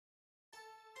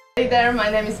Hey there, my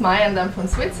name is Maya and I'm from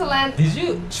Switzerland. Did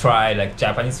you try like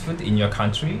Japanese food in your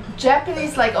country?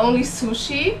 Japanese, like only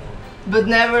sushi, but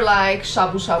never like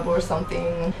shabu shabu or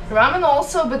something. Ramen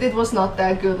also, but it was not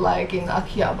that good like in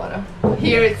Akihabara.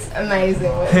 Here it's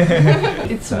amazing.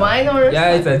 It's wine or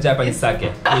Yeah, it's a Japanese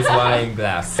sake. It's wine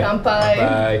glass. Kanpai.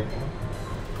 Bye.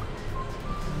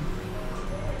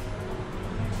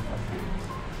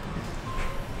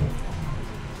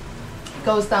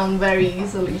 Goes down very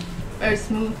easily, very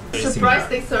smooth. Surprised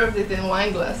they served it in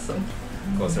wine glass. So.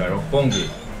 Because Roppongi.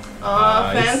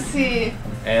 Oh, fancy.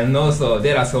 And also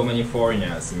there are so many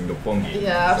foreigners in Roppongi.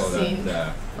 Yeah, I've so seen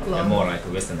that, they're more like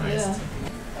westernized.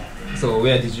 Yeah. So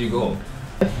where did you go?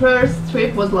 The first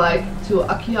trip was like to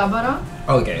Akihabara.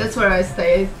 Okay. That's where I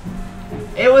stayed.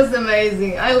 It was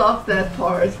amazing. I loved that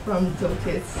part from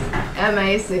Tokyo. It's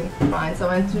amazing. Right, so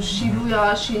I went to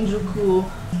Shibuya, Shinjuku,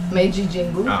 Meiji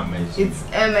Jingu. Meiji. It's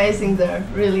amazing there,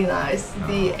 really nice.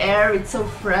 The air, it's so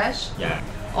fresh. Yeah.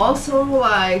 Also,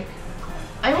 like,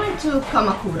 I went to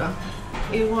Kamakura.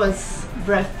 It was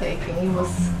breathtaking. It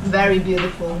was very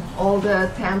beautiful. All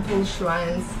the temple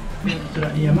shrines. こち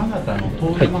ら山形の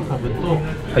豆腐まかぶと、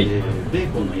ベ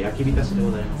ーコンの焼き浸しで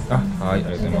ございます。はい、ありが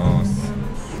とうございます。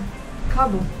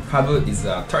Kabu. Kabu is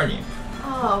a turnip.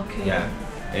 Oh, okay. Yeah,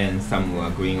 and some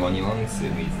green onions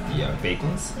with the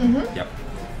bacons. Yep.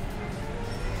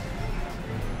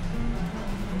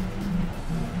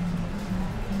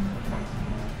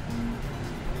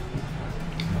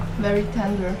 Very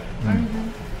tender. Very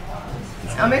tender.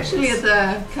 I'm actually at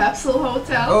the Capsule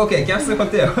Hotel. Oh, okay, Capsule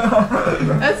Hotel.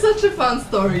 That's such a fun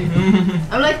story.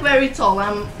 I'm like very tall.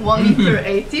 I'm 1 meter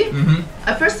 80.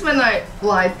 At first, when I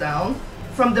lie down,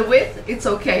 from the width it's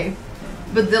okay,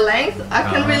 but the length I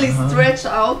can really stretch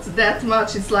out that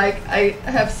much. It's like I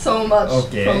have so much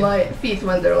from my feet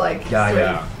when they're like straight.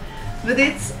 Yeah. But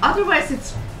it's otherwise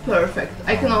it's perfect.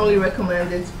 I can only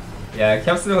recommend it. Yeah,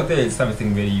 Capsule Hotel is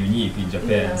something very unique in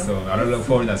Japan, so a lot of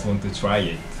foreigners want to try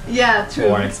it. Yeah, true.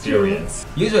 For experience.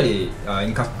 True. Usually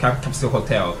in Capsule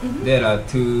Hotel, there are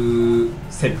two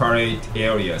separate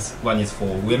areas. One is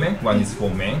for women, one is for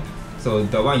men. So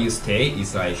the one you stay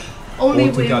is like only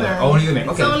all together. Women. Only women.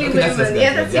 Okay. It's only okay,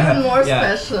 women. That's even more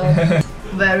special.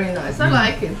 Very nice. I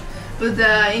like it. But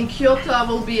in Kyoto, I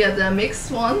will be at the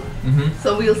mixed one.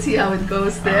 So we'll see how it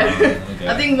goes there. Okay.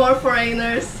 I think more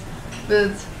foreigners,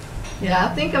 but yeah,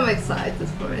 I think I'm excited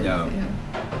for it. Yeah.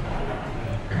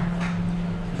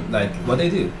 Like, what do you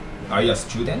do? Are you a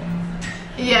student?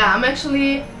 Yeah, I'm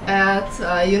actually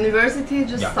at university.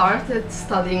 Just started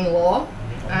studying law.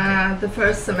 The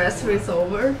first semester is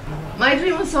over. My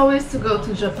dream was always to go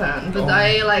to Japan, but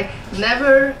I like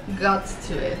never got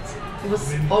to it. It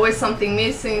was always something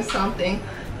missing, something.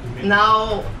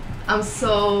 Now I'm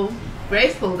so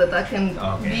grateful that I can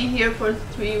be here for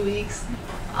 3 weeks.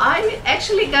 I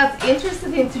actually got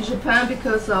interested into Japan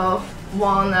because of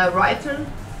one writer,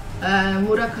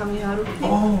 Murakami Haruki.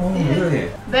 Oh, really?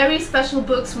 Very special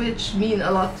books which mean a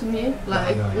lot to me,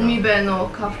 like Umibe no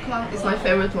Kafka is my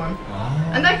favorite one.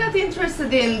 And I got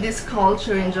interested in this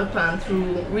culture in Japan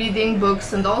through reading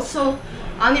books and also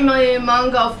anime,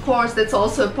 manga, of course, that's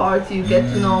also a part you get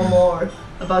to know more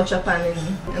about Japan.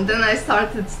 And then I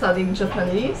started studying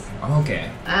Japanese. Okay.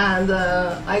 And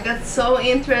I got so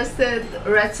interested,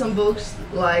 read some books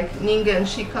like Ningen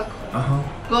Shikaku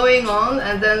going on,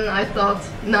 and then I thought,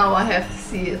 now I have to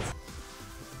see it.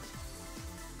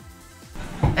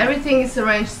 Everything is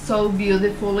arranged so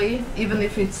beautifully, even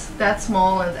if it's that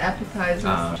small and appetizing.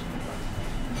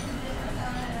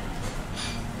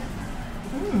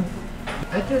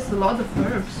 I taste a lot of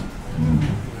herbs.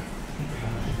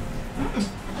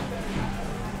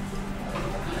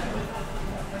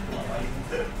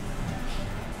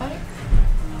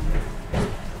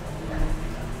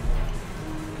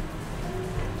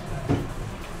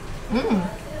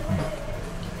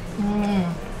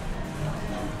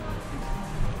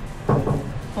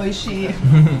 Oishii.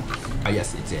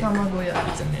 Yes, it's egg. Tamago,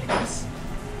 yeah. It's an egg. Yes.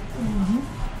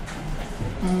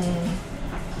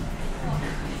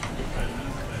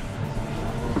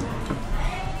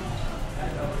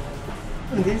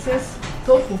 And this is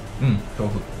tofu.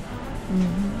 Tofu.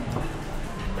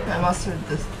 I mastered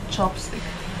the chopstick.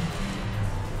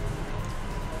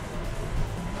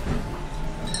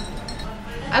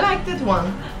 I like that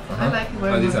one. I like it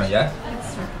very much. This one, yeah?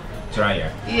 It's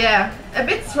drier. Yeah, a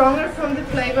bit stronger from the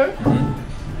flavor.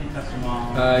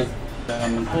 はい。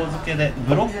向こう漬けで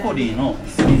ブロッコリーの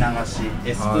すり流し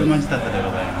エスプーマ仕立てで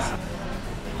ございます。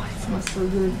Oh, it smells so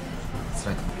good. It's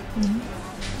like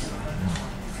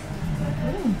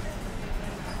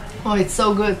Oh, it's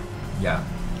so good. Yeah.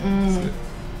 It's good.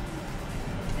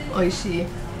 美味しい。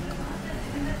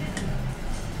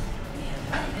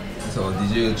So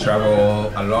did you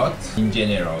travel a lot? In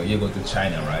general, you go to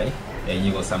China, right? And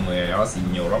you go somewhere else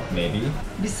in Europe, maybe?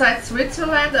 Besides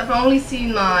Switzerland, I've only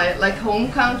seen my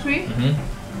home country.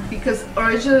 Because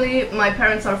originally my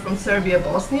parents are from Serbia,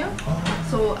 Bosnia.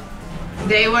 So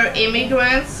they were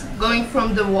immigrants going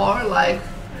from the war,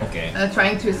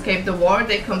 trying to escape the war.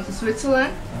 They come to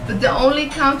Switzerland. But the only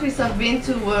countries I've been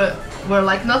to were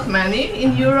like not many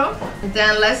in Europe. And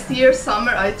then last year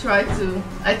summer I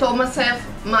told myself,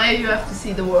 Maya, you have to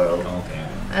see the world. Okay.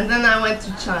 And then I went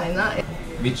to China.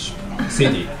 Which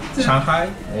city? Shanghai?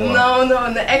 Or?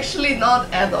 No, actually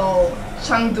not at all.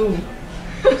 Chengdu.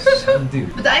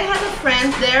 But I had a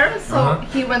friend there, so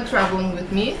he went traveling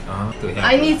with me.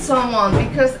 I need someone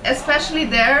because especially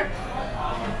there,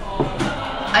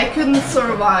 I couldn't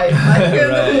survive. I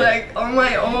couldn't on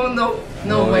my own.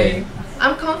 No way.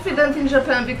 I'm confident in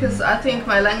Japan because I think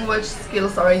my language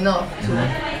skills are enough.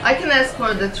 I can ask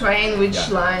for the train, which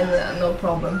line, no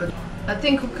problem. But I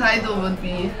think Hokkaido would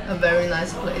be a very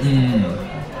nice place to go.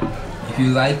 If you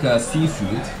like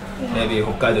seafood, maybe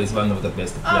Hokkaido is one of the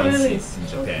best places in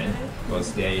Japan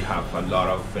because they have a lot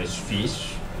of fresh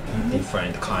fish,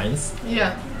 different kinds.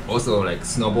 Yeah. Also like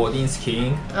snowboarding,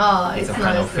 skiing. It's a nice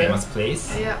kind of there. famous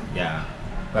place. Yeah.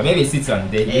 But maybe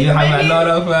Switzerland, you have a lot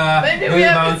of maybe we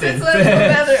have mountains. Switzerland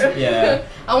better. Yeah.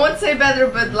 I won't say better,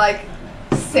 but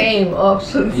same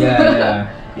options. Yeah.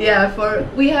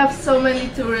 We have so many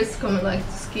tourists coming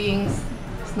skiing,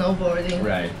 snowboarding.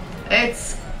 Right.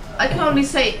 I can only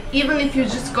say, even if you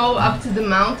just go up to the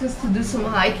mountains to do some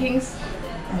hikings,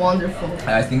 wonderful.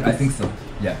 I think so.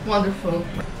 Yeah. Wonderful.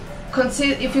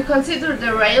 If you consider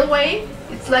the railway,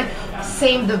 it's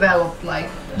same developed like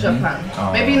Japan.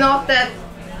 Maybe not that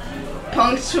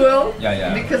punctual,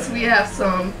 because we have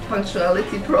some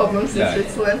punctuality problems in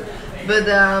Switzerland. But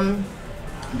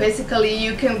basically,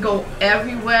 you can go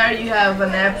everywhere. You have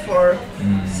an app for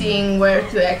seeing where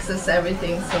to access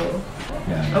everything. So.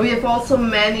 We have also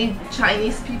many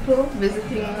Chinese people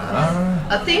visiting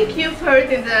us. I think you've heard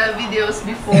in the videos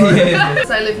before.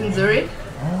 I live in Zurich.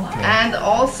 And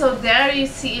also there you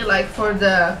see for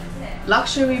the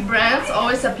luxury brands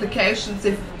always applications.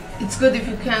 It's good if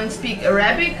you can speak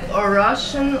Arabic or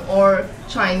Russian or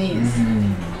Chinese.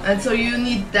 And so you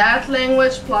need that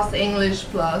language plus English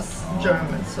plus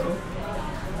German. So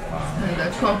and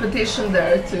a competition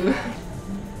there too.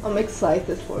 I'm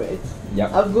excited for it.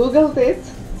 Yep. I've googled it.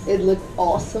 It looks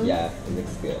awesome. Yeah, it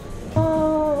looks good.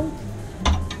 お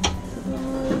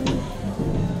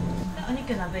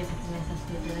肉の部位説明させ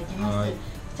ていただきます。こ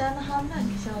ちらの半分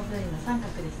希少部位の三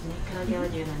角ですね。黒毛和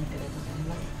牛のお肉でござい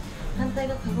ます。反対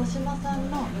が鹿児島産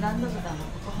のブランド豚の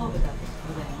国宝豚で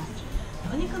ございます。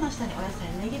お肉の下にお野菜、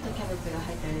ネギとキャベツが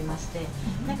入っておりまして、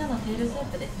中のテールスー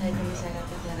プで炊いて召し上がっ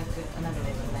ていただくお鍋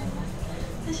でございます。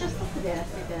最初ストックでやら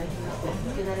せていただきます。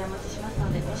つけだれお持ちします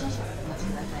ので、ご少々お待ち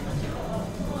ください。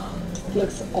 It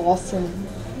looks awesome.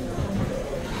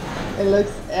 It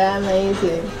looks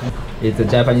amazing. It's a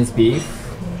Japanese beef,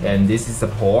 and this is a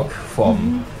pork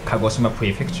from Kagoshima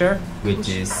Prefecture, which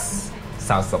is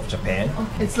south of Japan.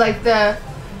 It's like the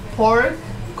pork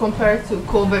compared to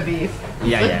Kobe beef.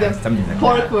 Yeah, something like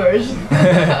pork version.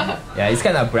 Yeah, it's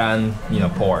kind of brown,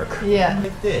 pork. Yeah.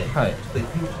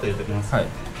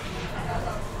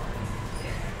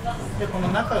 でこの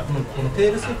中このテ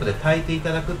ールスープで炊いてい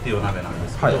ただくっていうお鍋なんで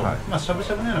すけど、しゃぶ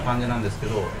しゃぶのような感じなんですけ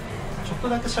ど、ちょっと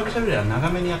だけしゃぶしゃぶよりは長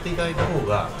めにやっていただいた方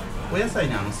がお野菜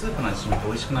にスープの味染みて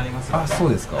美味しくなりますので。そう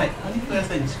ですか。はい、お肉と野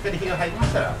菜にしっかり火が入りま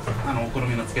したら、お好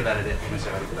みのつけだれでお召し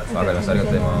上がりください。わかりました。ありが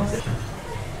とうございます。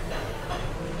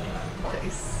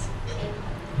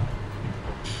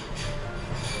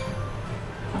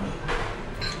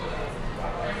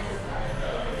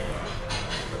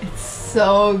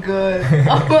So good.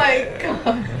 Oh my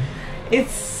god.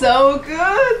 It's so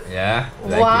good. Yeah.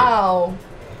 Wow.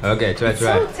 Okay, try. It's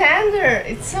so tender.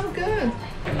 It's so good.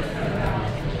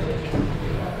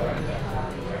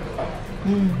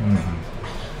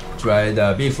 Try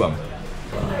the beef one.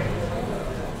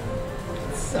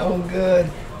 So good.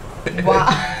 Wow.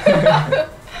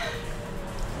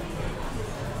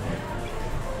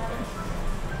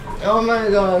 Oh my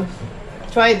god.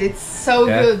 Try it. It's so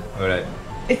good. Alright.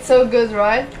 It's so good,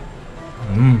 right?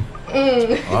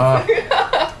 Wow.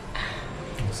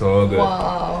 So good.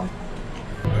 Wow.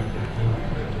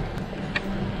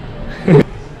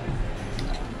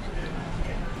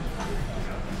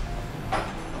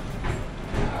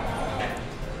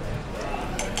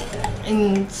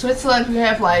 In Switzerland, we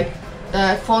have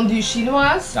fondue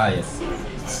chinoise.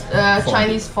 Yes.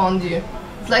 Chinese fondue.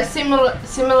 It's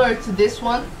similar to this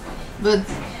one, but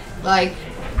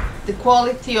the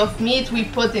quality of meat we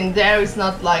put in there is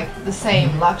not like the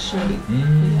same luxury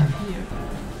we have here.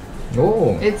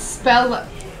 Oh, It's spelled.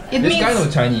 It it's means kind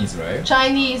of Chinese, right?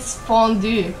 Chinese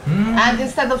fondue, and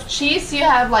instead of cheese, you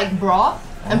have like broth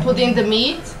and put in the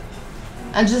meat,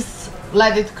 and just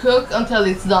let it cook until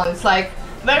it's done. It's like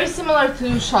very similar to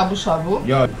shabu shabu.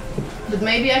 Yeah. But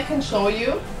maybe I can show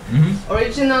you.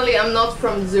 Originally, I'm not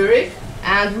from Zurich,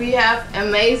 and we have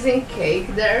amazing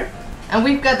cake there, and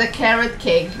we've got a carrot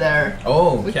cake there.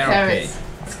 Oh, with carrot carrots. cake.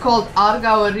 It's called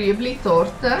Aargauer Rüebli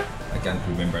Torte. I can't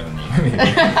remember the name.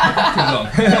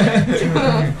 Too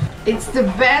long. It's the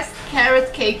best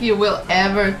carrot cake you will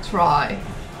ever try.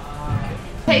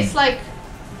 Tastes like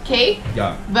cake,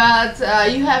 Yeah. but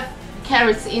you have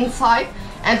carrots inside,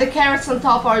 and the carrots on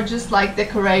top are just like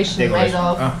decoration made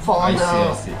of fondant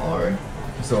I see. or.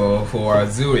 So for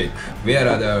Zurich, where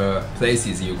are the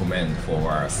places you recommend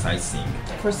for sightseeing?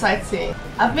 For sightseeing,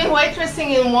 I've been waitressing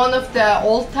in one of the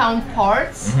old town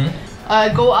parts.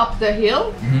 Go up the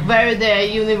hill where the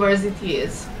university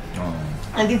is,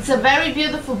 and it's a very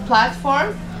beautiful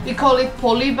platform. We call it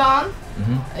Polybahn.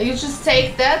 You just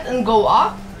take that and go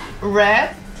up, red,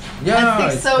 and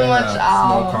stick it's so kinda much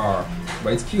small out. car,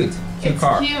 but it's cute. Cute It's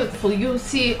car. beautiful. You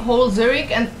see whole Zurich,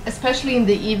 and especially in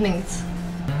the evenings.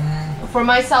 For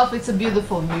myself, it's a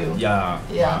beautiful view. Yeah.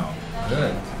 Yeah. Wow.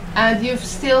 Good. And you've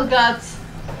still got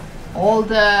all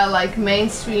the like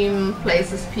mainstream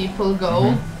places people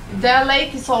go. The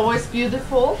lake is always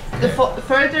beautiful. The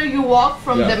further you walk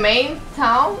from the main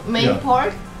town,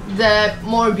 part, the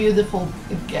more beautiful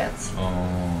it gets.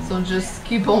 So just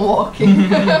keep on walking.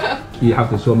 You have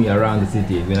to show me around the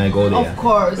city when I go there. Of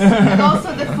course. And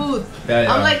also the food.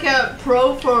 Yeah. I'm like a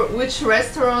pro for which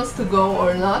restaurants to go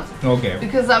or not. Okay.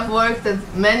 Because I've worked at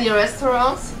many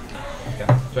restaurants. Okay.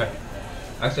 Try.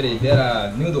 Actually, there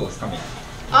are noodles coming.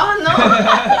 Oh no!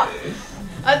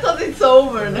 I thought it's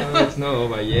over now. No, it's not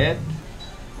over yet.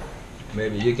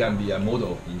 Maybe you can be a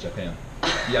model in Japan.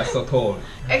 You are so tall.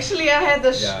 Actually, I had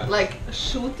a like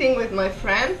shooting with my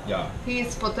friend. Yeah.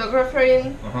 He's photographer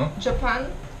in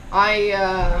Japan. I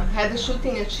had a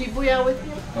shooting in Shibuya with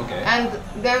him. Okay. And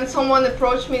then someone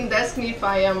approached me and asked me if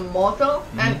I am model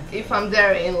and if I'm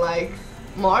there in like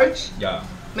March. Yeah.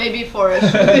 Maybe for a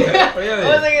shooting. Really?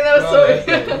 I was like, no,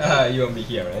 sorry. You won't be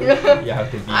here, right? You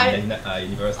have to be in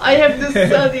university. I have to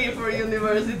study for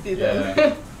university then.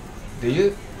 Yeah. Do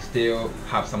you still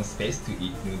have some space to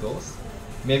eat noodles?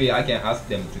 Maybe I can ask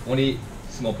them to only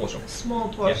small portion. Small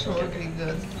portion would be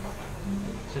good.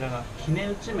 こちらがひね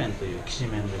打ち麺というきし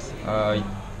麺です。はい。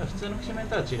普通のきし麺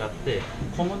とは違って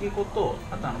小麦粉と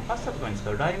あとパスタとかに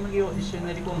使うライ麦を一緒に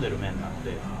練り込んでる麺なの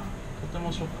でとて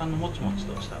も食感のもちもち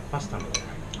としたパスタのようにな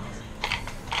ります。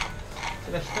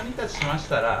それが一煮立ちしまし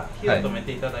たら火を止め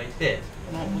ていただいて、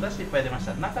このお出汁いっぱい出まし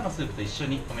た中のスープと一緒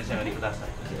にお召し上がりください。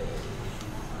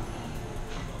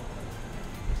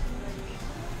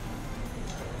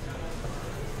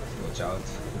Watch out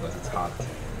because it's hot.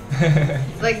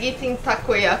 It's like eating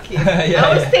takoyaki. I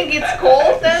always think it's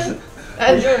cold and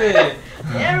Really?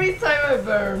 every time I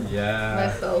burn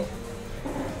myself.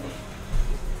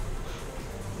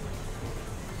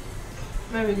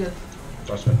 Very good.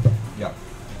 Yeah.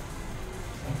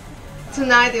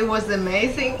 Tonight it was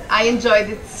amazing. I enjoyed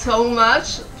it so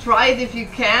much. Try it if you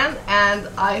can, and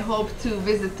I hope to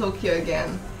visit Tokyo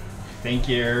again. Thank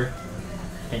you.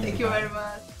 Thank you very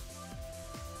much.